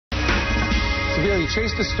You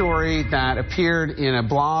chased a story that appeared in a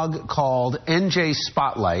blog called NJ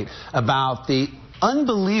Spotlight about the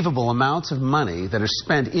unbelievable amounts of money that are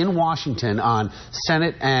spent in Washington on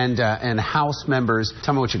Senate and House members.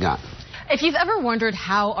 Tell me what you got. If you've ever wondered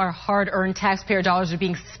how our hard-earned taxpayer dollars are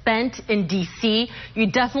being spent in D.C.,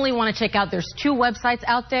 you definitely want to check out. There's two websites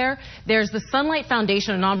out there. There's the Sunlight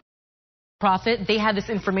Foundation, a nonprofit. They have this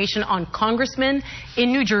information on congressmen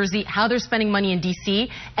in New Jersey, how they're spending money in D.C.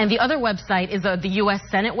 And the other website is the U.S.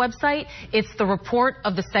 Senate website. It's the report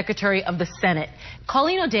of the Secretary of the Senate.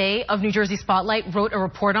 Colleen O'Day of New Jersey Spotlight wrote a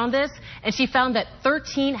report on this, and she found that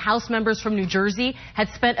 13 House members from New Jersey had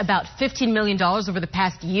spent about $15 million over the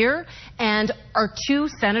past year. And our two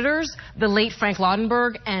senators, the late Frank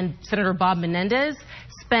Lautenberg and Senator Bob Menendez,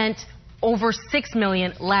 spent over $6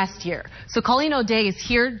 million last year. So Colleen O'Day is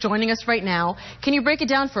here joining us right now. Can you break it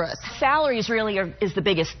down for us? Salaries really is the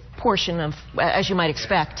biggest portion of, as you might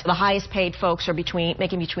expect. The highest paid folks are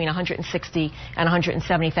making between $160,000 and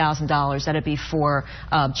 $170,000. That'd be for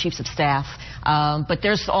chiefs of staff. But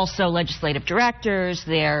there's also legislative directors.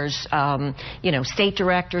 There's state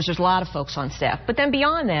directors. There's a lot of folks on staff. But then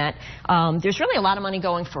beyond that, there's really a lot of money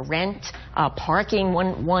going for rent, parking.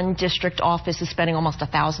 One district office is spending almost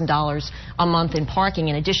 $1,000 a month in parking,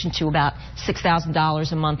 in addition to about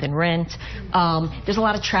 $6,000 a month in rent. There's a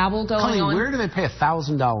lot of travel going on. Colleen, where do they pay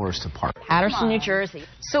 $1,000 to park? Patterson, New Jersey.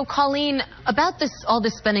 So, Colleen, about all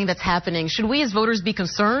this spending that's happening, should we as voters be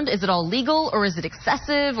concerned? Is it all legal, or is it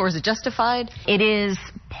excessive, or is it justified? It is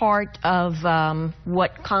part of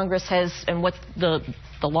what Congress has and what the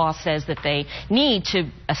law says that they need to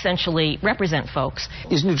essentially represent folks.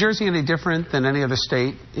 Is New Jersey any different than any other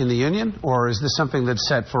state in the Union, or is this something that's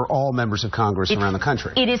set for all members of Congress around the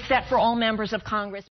country? It is set for all members of Congress.